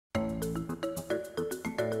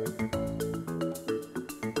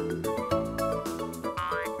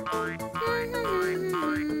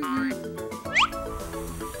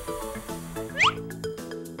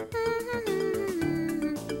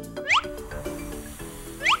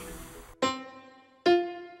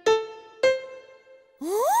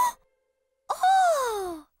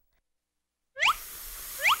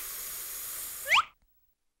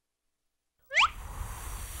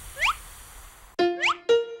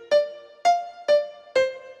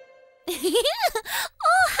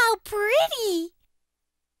Oh, how pretty!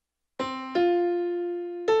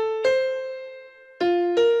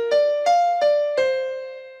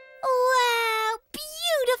 Wow,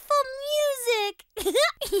 beautiful music!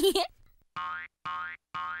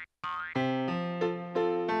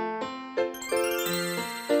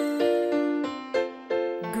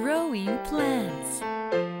 Growing plants.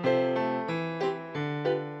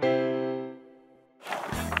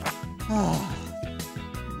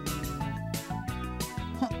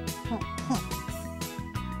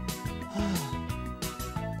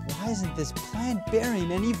 Why isn't this plant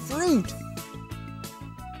bearing any fruit?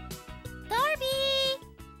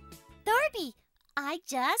 Darby, I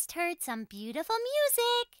just heard some beautiful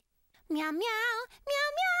music. Meow, meow, meow,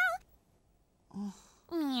 meow.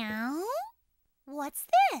 Meow? What's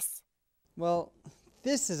this? Well,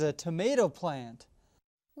 this is a tomato plant.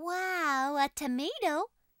 Wow, a tomato?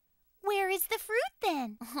 Where is the fruit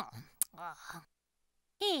then?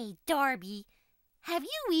 Hey, Darby, have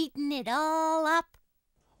you eaten it all up?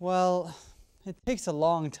 Well, it takes a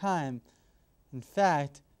long time. In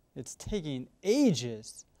fact, it's taking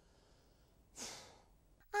ages.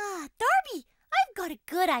 Darby, I've got a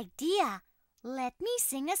good idea. Let me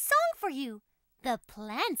sing a song for you. The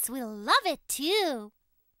plants will love it too.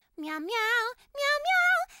 Meow, meow, meow,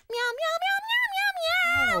 meow, meow, meow, meow, meow,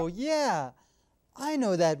 meow, meow. Oh, yeah. I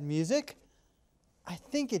know that music. I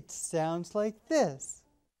think it sounds like this.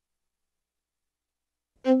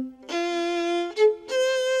 Oh,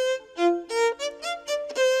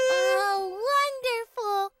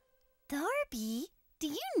 wonderful. Darby, do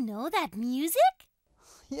you know that music?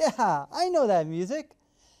 Yeah, I know that music.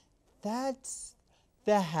 That's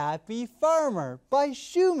The Happy Farmer by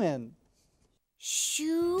Schumann.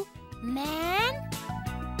 Shoe-man?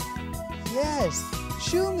 Yes,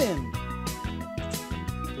 Schumann.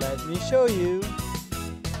 Let me show you.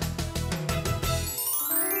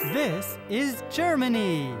 This is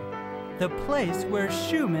Germany, the place where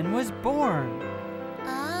Schumann was born.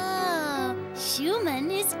 Oh, Schumann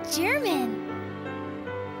is German.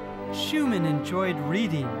 Schumann enjoyed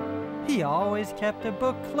reading. He always kept a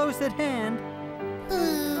book close at hand.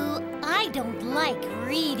 Ooh, I don't like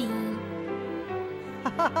reading.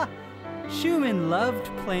 Schumann loved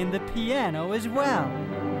playing the piano as well.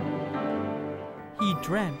 He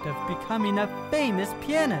dreamt of becoming a famous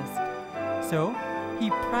pianist, so he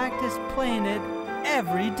practiced playing it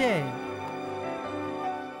every day.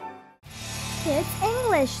 Kids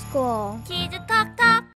English School. 키즈톡톡